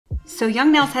So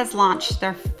Young Nails has launched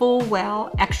their full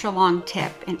well extra long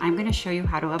tip, and I'm going to show you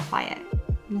how to apply it.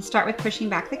 I'm going to start with pushing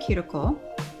back the cuticle.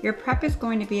 Your prep is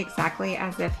going to be exactly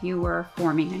as if you were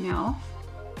forming a nail.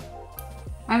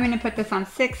 I'm going to put this on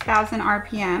 6,000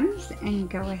 RPMs and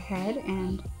go ahead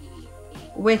and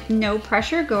with no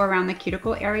pressure go around the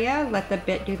cuticle area. Let the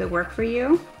bit do the work for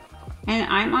you. And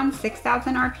I'm on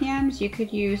 6,000 RPMs. You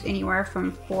could use anywhere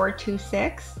from 4 to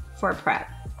 6 for prep.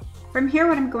 From here,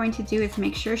 what I'm going to do is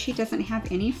make sure she doesn't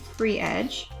have any free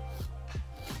edge.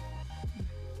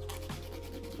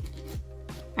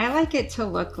 I like it to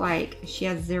look like she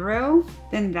has 0.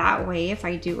 Then that way, if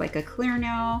I do like a clear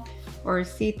nail or a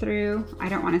see-through, I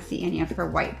don't want to see any of her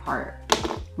white part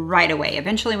right away.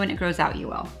 Eventually, when it grows out, you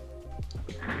will.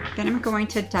 Then I'm going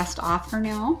to dust off her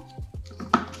nail.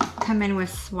 Come in with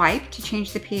Swipe to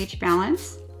change the pH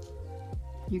balance.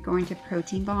 You're going to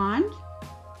Protein Bond.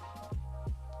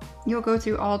 You'll go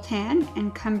through all 10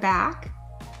 and come back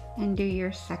and do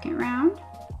your second round.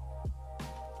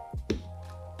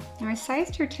 Now I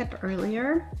sized her tip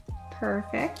earlier.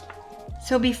 Perfect.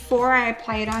 So before I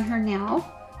apply it on her nail,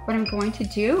 what I'm going to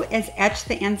do is etch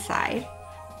the inside.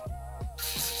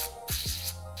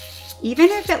 Even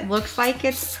if it looks like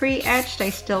it's pre-etched, I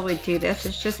still would do this.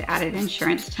 It's just added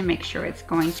insurance to make sure it's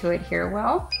going to adhere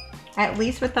well, at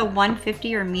least with a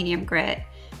 150 or medium grit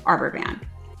arbor band.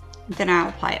 Then I'll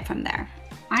apply it from there.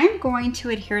 I'm going to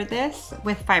adhere this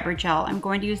with fiber gel. I'm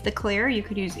going to use the clear. You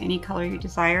could use any color you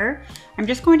desire. I'm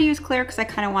just going to use clear because I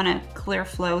kind of want a clear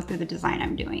flow through the design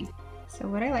I'm doing. So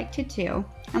what I like to do,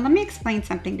 and let me explain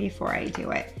something before I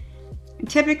do it.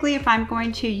 Typically, if I'm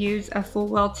going to use a full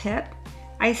well tip,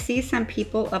 I see some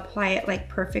people apply it like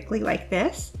perfectly like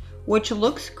this, which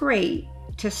looks great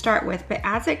to start with, but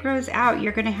as it grows out,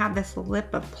 you're gonna have this lip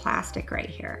of plastic right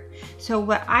here. So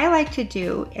what I like to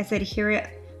do is adhere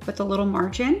it with a little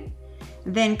margin,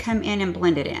 then come in and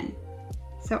blend it in.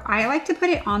 So I like to put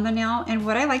it on the nail, and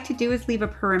what I like to do is leave a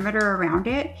perimeter around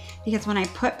it, because when I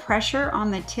put pressure on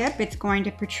the tip, it's going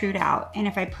to protrude out. And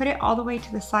if I put it all the way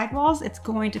to the sidewalls, it's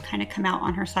going to kind of come out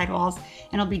on her sidewalls,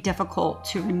 and it'll be difficult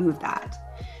to remove that.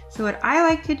 So what I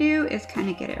like to do is kind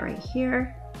of get it right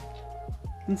here.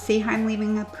 And see how I'm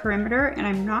leaving a perimeter, and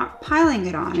I'm not piling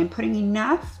it on. I'm putting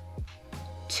enough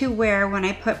to where when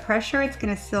I put pressure, it's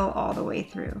gonna seal all the way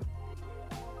through.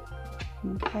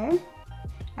 Okay,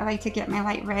 I like to get my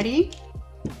light ready.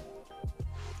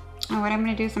 And what I'm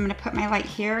gonna do is I'm gonna put my light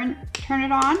here and turn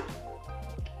it on.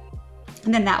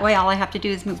 And then that way, all I have to do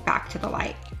is move back to the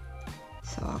light.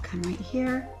 So I'll come right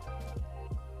here.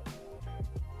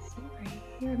 See right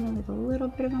here, I'm gonna leave a little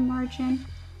bit of a margin.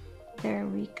 There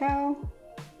we go.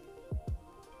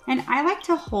 And I like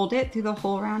to hold it through the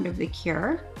whole round of the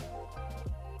cure.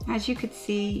 As you could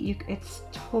see, it's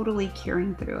totally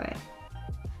curing through it.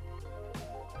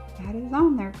 That is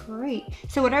on there, great.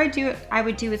 So what I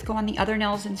would do is go on the other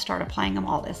nails and start applying them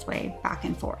all this way, back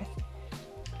and forth.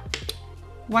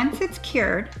 Once it's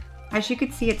cured, as you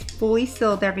can see, it's fully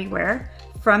sealed everywhere.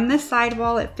 From the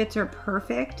sidewall, it fits her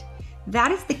perfect.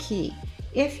 That is the key.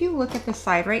 If you look at the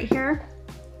side right here,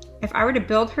 if I were to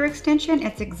build her extension,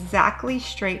 it's exactly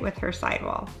straight with her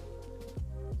sidewall.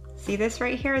 See this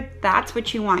right here? That's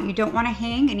what you want. You don't want to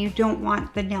hang, and you don't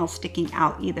want the nail sticking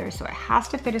out either. So it has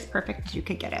to fit as perfect as you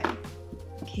could get it.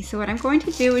 Okay, so what I'm going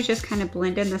to do is just kind of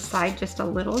blend in the side just a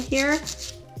little here.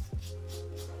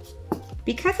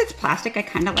 Because it's plastic, I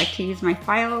kind of like to use my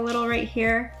file a little right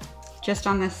here, just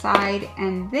on the side.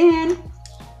 And then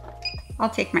I'll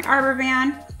take my arbor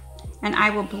band and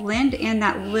I will blend in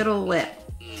that little lip.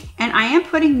 And I am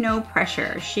putting no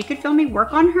pressure. She could feel me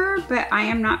work on her, but I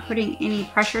am not putting any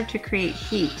pressure to create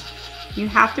heat. You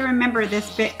have to remember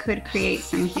this bit could create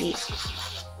some heat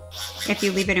if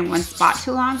you leave it in one spot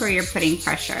too long or you're putting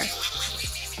pressure.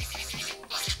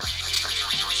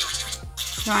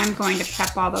 So I'm going to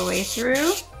prep all the way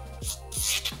through,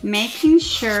 making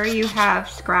sure you have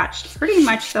scratched pretty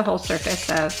much the whole surface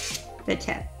of the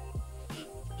tip.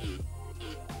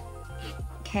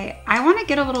 Okay, I want to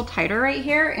get a little tighter right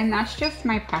here, and that's just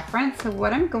my preference. So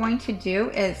what I'm going to do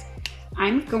is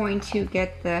I'm going to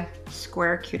get the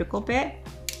square cuticle bit,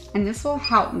 and this will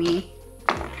help me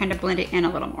kind of blend it in a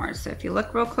little more. So if you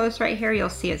look real close right here, you'll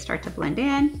see it start to blend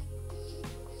in.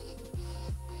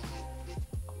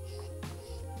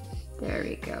 There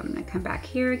we go. I'm going to come back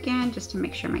here again just to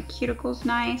make sure my cuticle's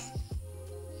nice.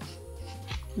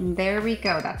 And there we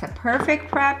go. That's a perfect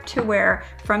prep to where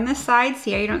from the side,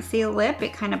 see how you don't see a lip?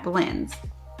 It kind of blends.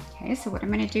 Okay, so what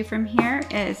I'm going to do from here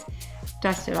is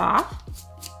dust it off.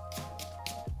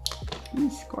 Let me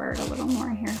square it a little more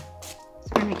here.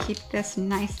 So I'm going to keep this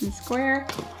nice and square.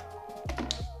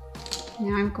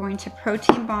 Now I'm going to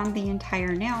protein bond the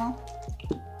entire nail,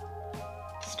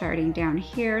 starting down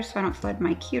here so I don't flood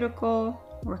my cuticle,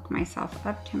 work myself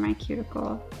up to my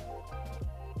cuticle.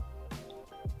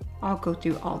 I'll go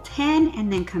through all 10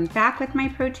 and then come back with my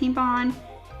protein bond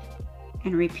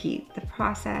and repeat the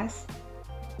process.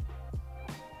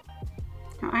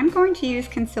 Now I'm going to use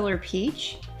Concealer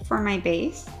Peach for my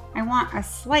base. I want a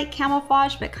slight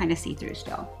camouflage, but kind of see-through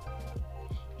still.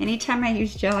 Anytime I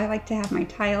use gel, I like to have my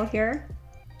tile here.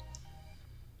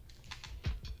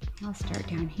 I'll start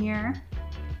down here.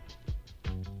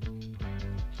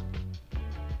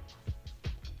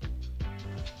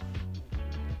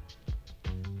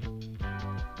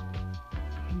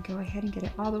 And go ahead and get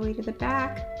it all the way to the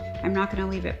back. I'm not going to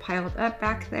leave it piled up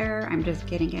back there. I'm just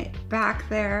getting it back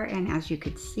there. And as you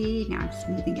could see, now I'm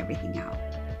smoothing everything out.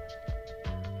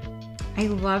 I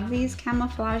love these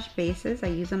camouflage bases. I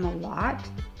use them a lot.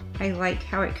 I like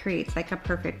how it creates like a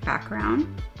perfect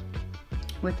background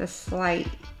with a slight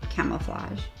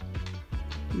camouflage.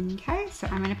 Okay, so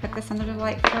I'm going to put this under the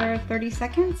light for 30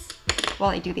 seconds while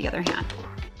I do the other hand.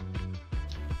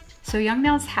 So Young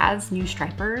Nails has new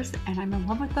stripers and I'm in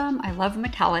love with them. I love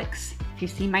metallics. If you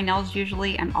see my nails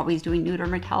usually, I'm always doing nude or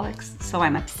metallics, so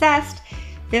I'm obsessed.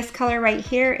 This color right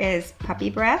here is Puppy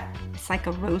Breath. It's like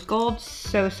a rose gold,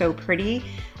 so pretty.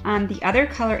 The other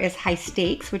color is High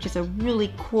Stakes, which is a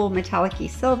really cool metallic-y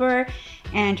silver.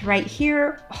 And right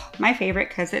here, my favorite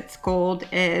because it's gold,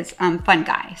 is Fun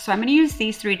Guy. So I'm gonna use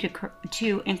these three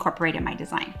to incorporate in my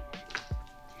design.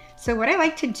 So what I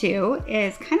like to do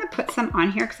is kind of put some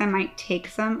on here because I might take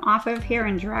some off of here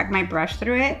and drag my brush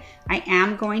through it. I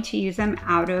am going to use them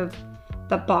out of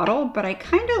the bottle, but I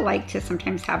kind of like to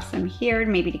sometimes have some here,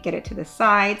 maybe to get it to the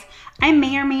sides. I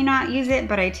may or may not use it,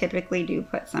 but I typically do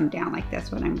put some down like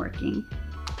this when I'm working.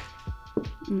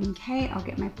 Okay, I'll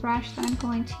get my brush that I'm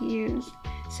going to use.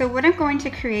 So what I'm going to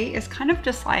create is kind of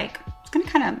just like, it's going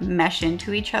to kind of mesh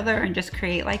into each other and just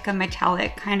create like a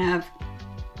metallic kind of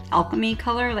alchemy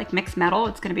color, like mixed metal.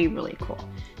 It's going to be really cool.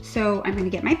 So I'm going to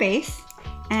get my base,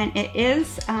 and it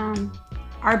is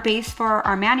our base for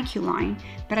our ManiQ line,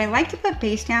 but I like to put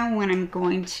base down when I'm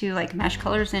going to like mesh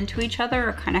colors into each other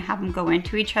or kind of have them go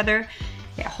into each other.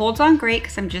 It holds on great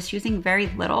because I'm just using very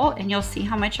little, and you'll see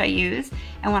how much I use.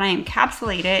 And when I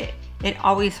encapsulate it, it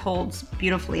always holds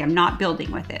beautifully. I'm not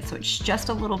building with it, so it's just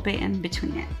a little bit in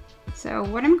between it. So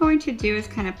what I'm going to do is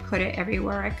kind of put it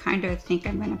everywhere I kind of think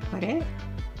I'm going to put it.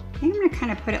 I think I'm going to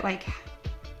kind of put it like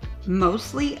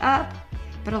mostly up.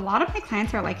 But a lot of my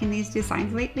clients are liking these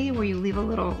designs lately where you leave a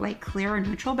little like clear or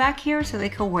neutral back here so they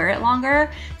can wear it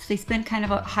longer. So they spend kind of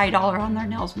a high dollar on their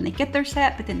nails when they get their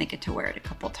set, but then they get to wear it a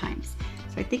couple times.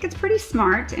 So I think it's pretty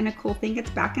smart and a cool thing. It's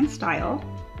back in style.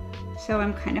 So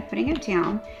I'm kind of putting it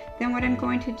down. Then what I'm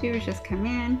going to do is just come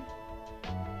in.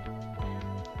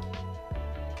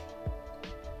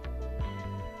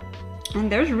 And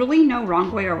there's really no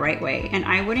wrong way or right way. And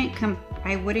I wouldn't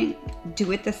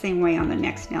do it the same way on the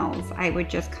next nails. I would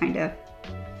just kind of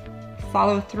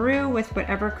follow through with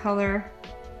whatever color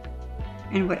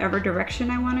and whatever direction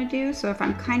I want to do. So if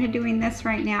I'm kind of doing this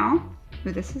right now,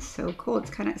 oh, this is so cool. It's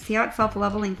kind of, see how it's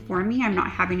self-leveling for me? I'm not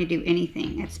having to do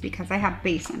anything. It's because I have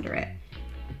base under it.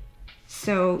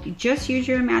 So just use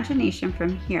your imagination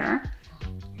from here.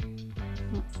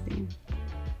 Let's see.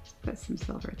 Put some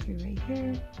silver through right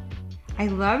here. I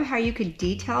love how you could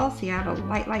detail. See, I have a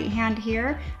light hand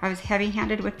here. I was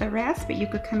heavy-handed with the rest, but you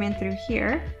could come in through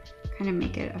here, kind of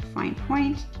make it a fine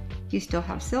point. You still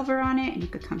have silver on it, and you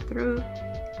could come through,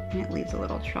 and it leaves a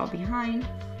little trail behind.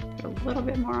 Put a little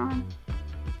bit more on.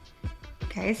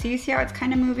 Okay, so you see how it's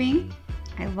kind of moving?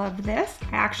 I love this.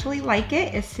 I actually like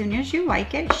it. As soon as you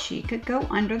like it, she could go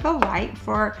under the light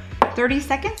for 30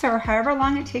 seconds or however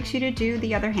long it takes you to do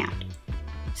the other hand.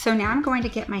 So now I'm going to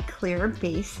get my clear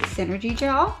base Synergy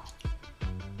gel,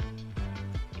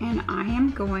 and I am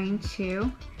going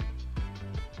to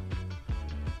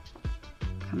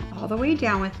come all the way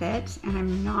down with it, and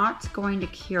I'm not going to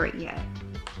cure it yet.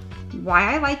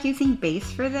 Why I like using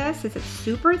base for this is it's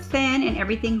super thin and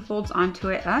everything holds onto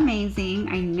it amazing.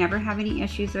 I never have any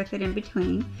issues with it in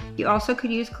between. You also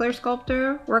could use Clear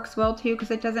Sculptor, works well too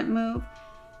because it doesn't move.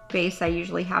 Base I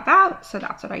usually have out, so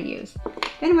that's what I use.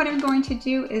 Then what I'm going to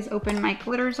do is open my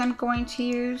glitters I'm going to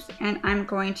use, and I'm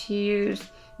going to use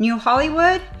New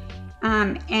Hollywood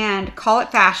and Call It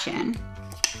Fashion.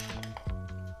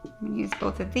 I'm gonna use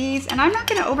both of these, and I'm not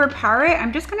gonna overpower it.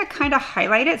 I'm just gonna kind of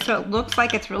highlight it so it looks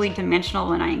like it's really dimensional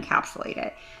when I encapsulate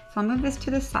it. So I'll move this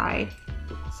to the side.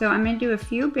 So I'm gonna do a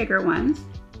few bigger ones,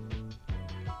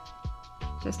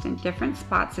 just in different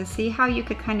spots to see how you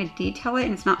could kind of detail it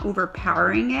and it's not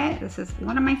overpowering it. This is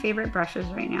one of my favorite brushes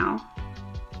right now.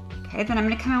 Okay, then I'm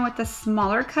gonna come in with a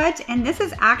smaller cut, and this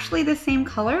is actually the same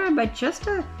color, but just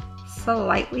a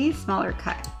slightly smaller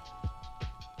cut.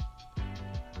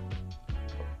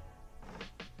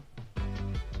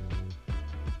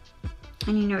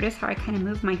 And you notice how I kind of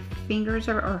move my fingers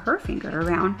or her finger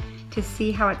around to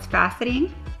see how it's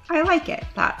faceting. I like it,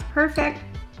 that's perfect.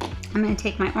 I'm gonna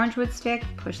take my orange wood stick,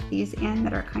 push these in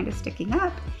that are kind of sticking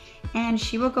up, and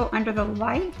she will go under the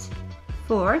light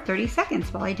for 30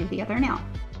 seconds while I do the other nail.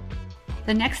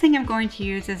 The next thing I'm going to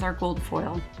use is our gold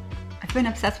foil. I've been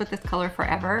obsessed with this color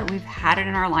forever. We've had it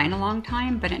in our line a long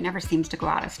time, but it never seems to go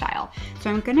out of style. So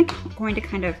I'm going to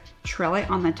kind of trill it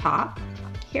on the top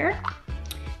here.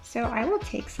 So I will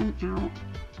take some out.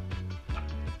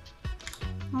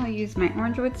 I'll use my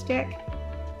orange wood stick.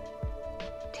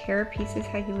 Tear pieces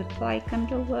how you would like them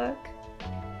to look.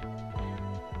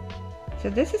 So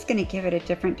this is going to give it a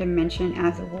different dimension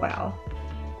as well.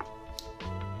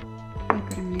 Look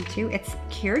what I'm going to do. It's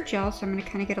cured gel, so I'm going to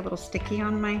kind of get a little sticky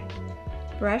on my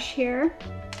brush here.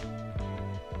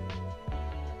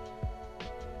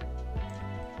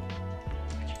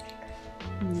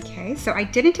 Okay, so I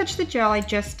didn't touch the gel, I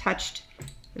just touched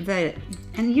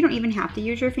and you don't even have to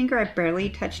use your finger, I barely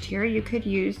touched here. You could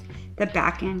use the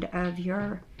back end of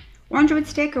your orange wood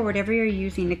stick or whatever you're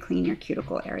using to clean your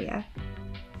cuticle area.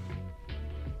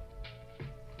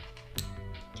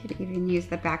 You could even use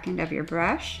the back end of your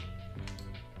brush.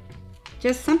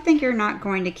 Just something you're not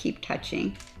going to keep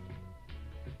touching.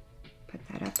 Put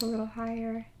that up a little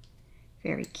higher.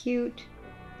 Very cute.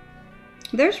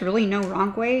 There's really no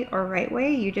wrong way or right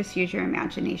way. You just use your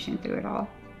imagination through it all.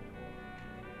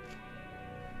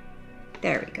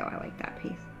 There we go. I like that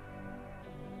piece.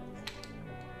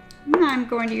 Now I'm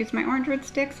going to use my orange wood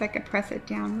stick so I can press it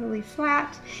down really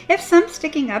flat. If some's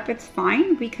sticking up, it's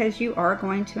fine because you are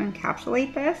going to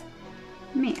encapsulate this.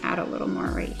 Let me add a little more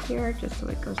right here just so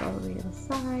it goes all the way to the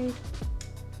side.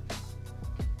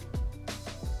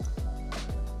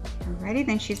 Alrighty,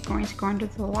 then she's going to go under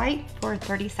the light for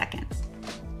 30 seconds.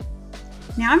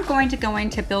 Now I'm going to go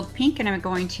into Build Pink and I'm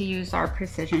going to use our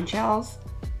precision gels.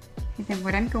 And then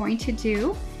what I'm going to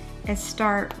do is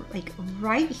start like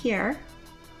right here,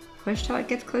 push till it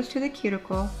gets close to the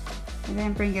cuticle, and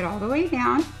then bring it all the way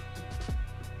down.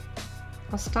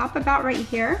 I'll stop about right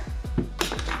here.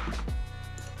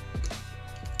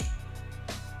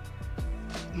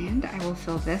 And I will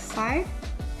fill this side.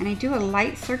 And I do a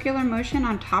light circular motion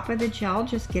on top of the gel,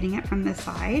 just getting it from the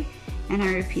side. And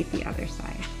I repeat the other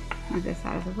side. Move this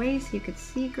out of the way so you could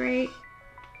see great.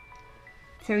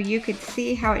 So you could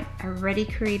see how it already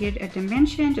created a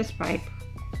dimension just by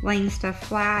laying stuff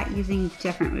flat using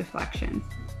different reflections.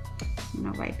 So I'm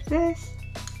gonna wipe this.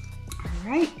 All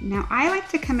right, now I like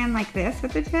to come in like this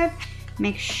with the tip,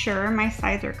 make sure my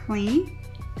sides are clean,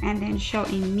 and then she'll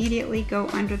immediately go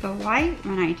under the light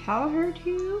when I tell her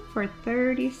to for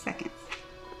 30 seconds.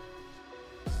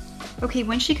 Okay,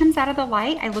 when she comes out of the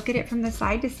light, I look at it from the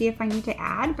side to see if I need to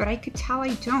add, but I could tell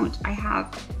I don't. I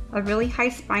have a really high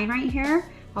spine right here.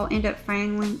 I'll end up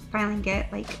filing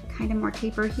it like kind of more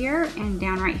taper here and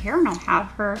down right here, and I'll have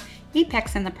her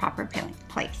apex in the proper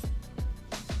place.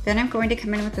 Then I'm going to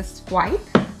come in with a swipe.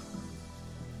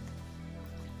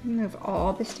 Remove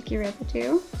all the sticky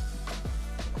residue.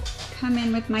 Come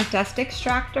in with my dust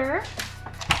extractor.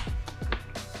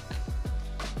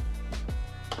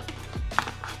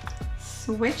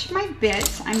 Switch my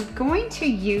bit. I'm going to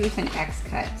use an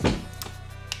X-cut.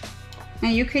 Now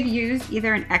you could use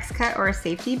either an X-cut or a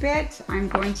safety bit. I'm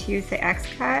going to use the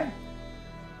X-cut.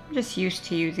 I'm just used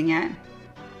to using it.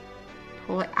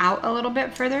 Pull it out a little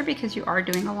bit further because you are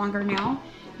doing a longer nail.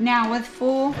 Now with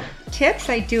full tips,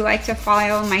 I do like to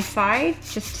file my side,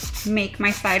 just make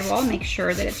my sidewall, make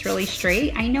sure that it's really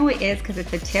straight. I know it is because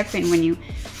it's a tip, and when you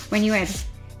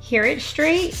adhere it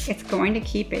straight, it's going to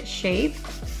keep its shape,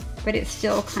 but it's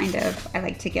still kind of, I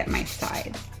like to get my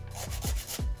side.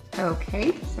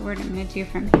 Okay, so what I'm gonna do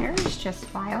from here is just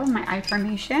file my eye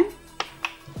formation.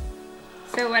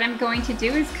 So what I'm going to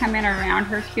do is come in around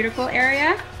her cuticle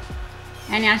area.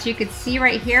 And as you can see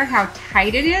right here how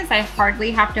tight it is, I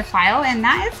hardly have to file, and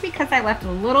that is because I left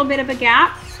a little bit of a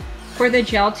gap for the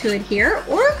gel to adhere,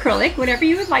 or acrylic, whatever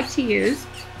you would like to use.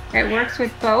 It works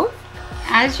with both.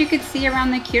 As you can see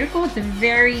around the cuticle, it's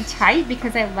very tight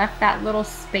because I left that little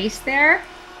space there.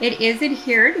 It is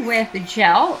adhered with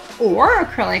gel or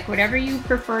acrylic, whatever you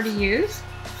prefer to use.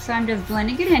 So I'm just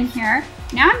blending it in here.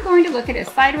 Now I'm going to look at it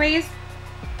sideways,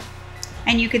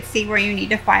 and you could see where you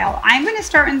need to file. I'm going to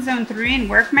start in zone 3 and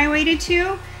work my way to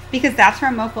 2 because that's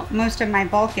where most of my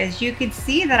bulk is. You could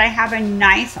see that I have a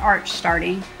nice arch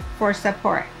starting for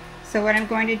support. So what I'm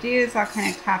going to do is I'll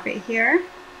kind of tap it here.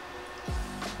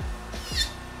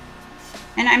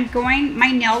 And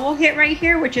my nail will hit right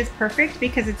here, which is perfect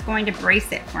because it's going to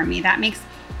brace it for me. That makes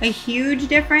a huge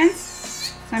difference.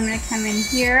 So I'm gonna come in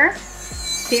here.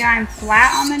 See, I'm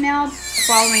flat on the nail,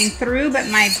 following through, but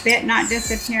my bit not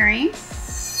disappearing.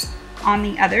 On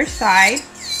the other side.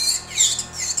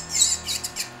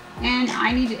 And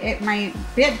I need it, my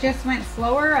bit just went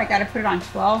slower. I gotta put it on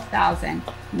 12,000.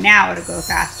 Now it'll go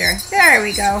faster. There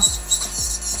we go.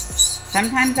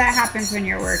 Sometimes that happens when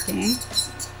you're working.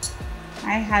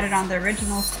 I had it on the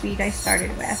original speed I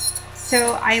started with.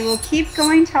 So I will keep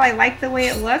going till I like the way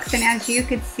it looks, and as you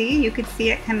could see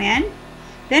it come in.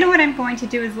 Then what I'm going to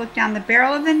do is look down the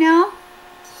barrel of the nail,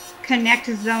 connect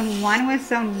zone 1 with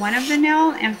zone 1 of the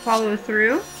nail, and follow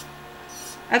through.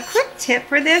 A quick tip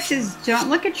for this is don't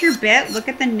look at your bit, look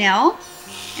at the nail,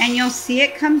 and you'll see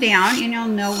it come down and you'll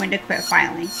know when to quit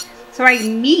filing. So I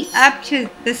meet up to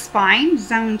the spine,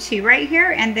 zone 2 right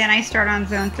here, and then I start on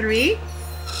zone 3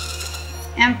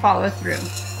 and follow through.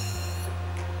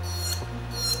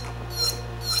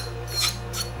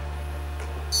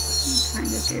 I'm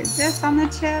trying to do this on the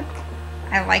tip.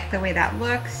 I like the way that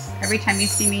looks. Every time you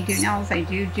see me do nails, I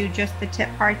do just the tip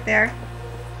part there.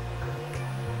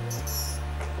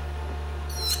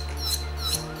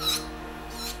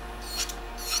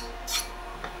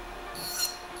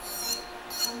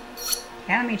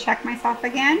 Okay, let me check myself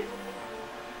again.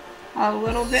 A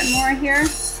little bit more here.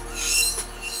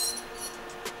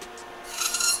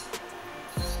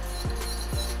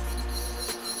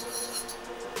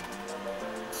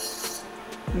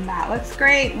 And that looks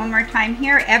great. One more time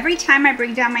here. Every time I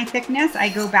bring down my thickness, I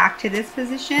go back to this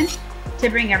position to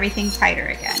bring everything tighter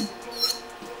again.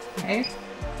 Okay.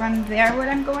 From there, what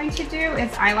I'm going to do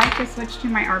is I like to switch to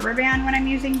my arbor band when I'm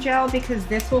using gel because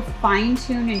this will fine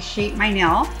tune and shape my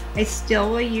nail. I still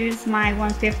will use my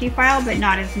 150 file, but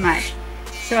not as much.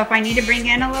 So if I need to bring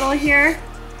in a little here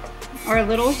or a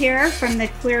little here from the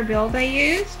clear build I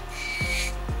used,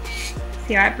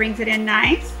 see how it brings it in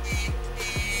nice.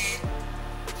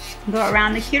 Go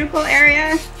around the cuticle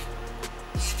area.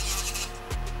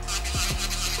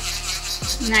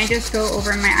 And I just go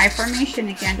over my eye formation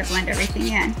again to blend everything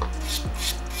in.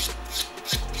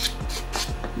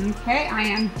 Okay, I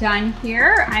am done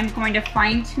here. I'm going to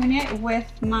fine tune it with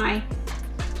my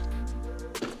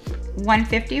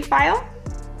 150 file.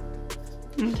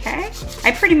 Okay,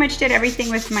 I pretty much did everything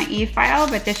with my E file,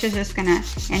 but this is just gonna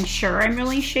ensure I'm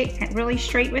really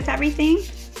straight with everything.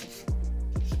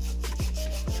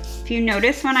 If you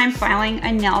notice when I'm filing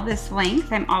a nail this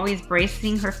length, I'm always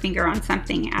bracing her finger on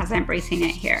something as I'm bracing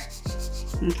it here.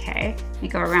 Okay, I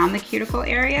go around the cuticle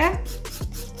area.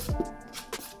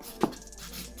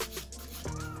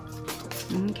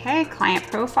 Okay, client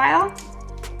profile.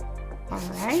 All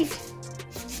right.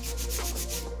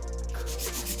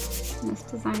 This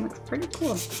design looks pretty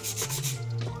cool.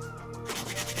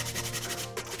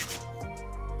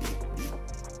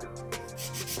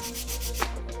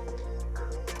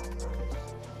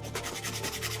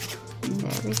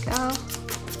 There we go.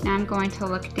 Now I'm going to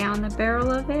look down the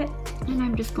barrel of it and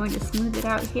I'm just going to smooth it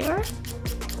out here.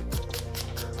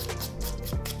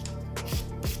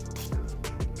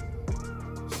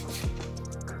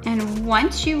 And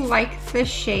once you like the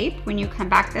shape, when you come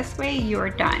back this way, you're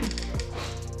done.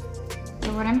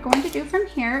 So what I'm going to do from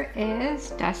here is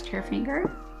dust her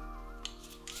finger,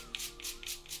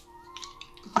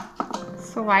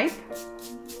 swipe.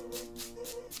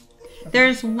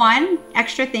 There's one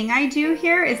extra thing I do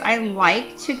here is I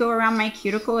like to go around my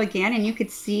cuticle again, and you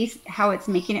could see how it's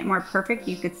making it more perfect.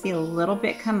 You could see a little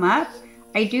bit come up.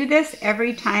 I do this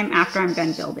every time after I'm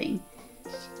done building.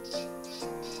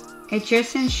 It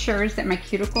just ensures that my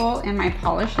cuticle and my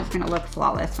polish is going to look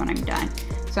flawless when I'm done.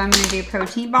 So I'm going to do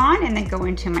protein bond and then go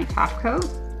into my top coat.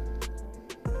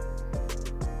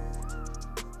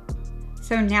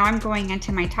 So now I'm going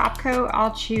into my top coat.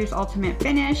 I'll choose Ultimate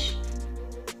Finish.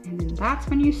 And then that's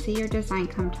when you see your design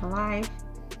come to life.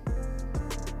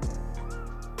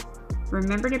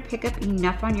 Remember to pick up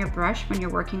enough on your brush when you're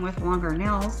working with longer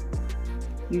nails.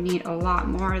 You need a lot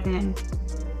more than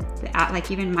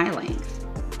like even my length.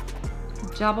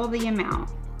 Double the amount.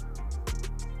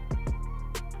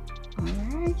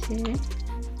 Alrighty.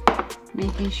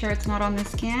 Making sure it's not on the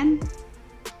skin.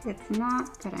 It's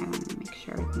not, but I want to make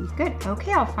sure everything's good.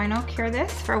 Okay, I'll final cure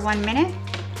this for 1 minute.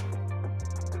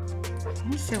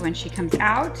 Okay, so when she comes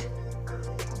out,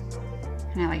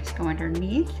 and I like to go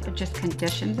underneath, it just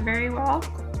conditions very well.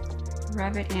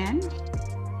 Rub it in,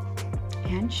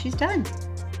 and she's done.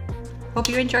 Hope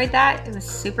you enjoyed that. It was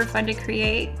super fun to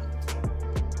create.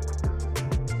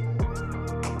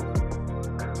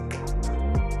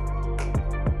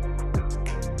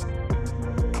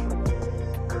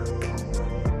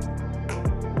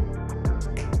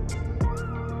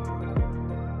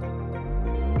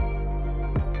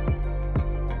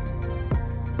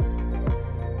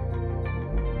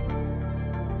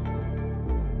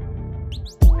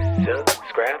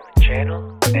 Subscribe the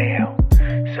channel now.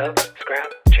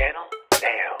 Subscribe the channel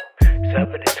now.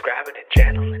 Sub and subscribe the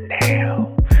channel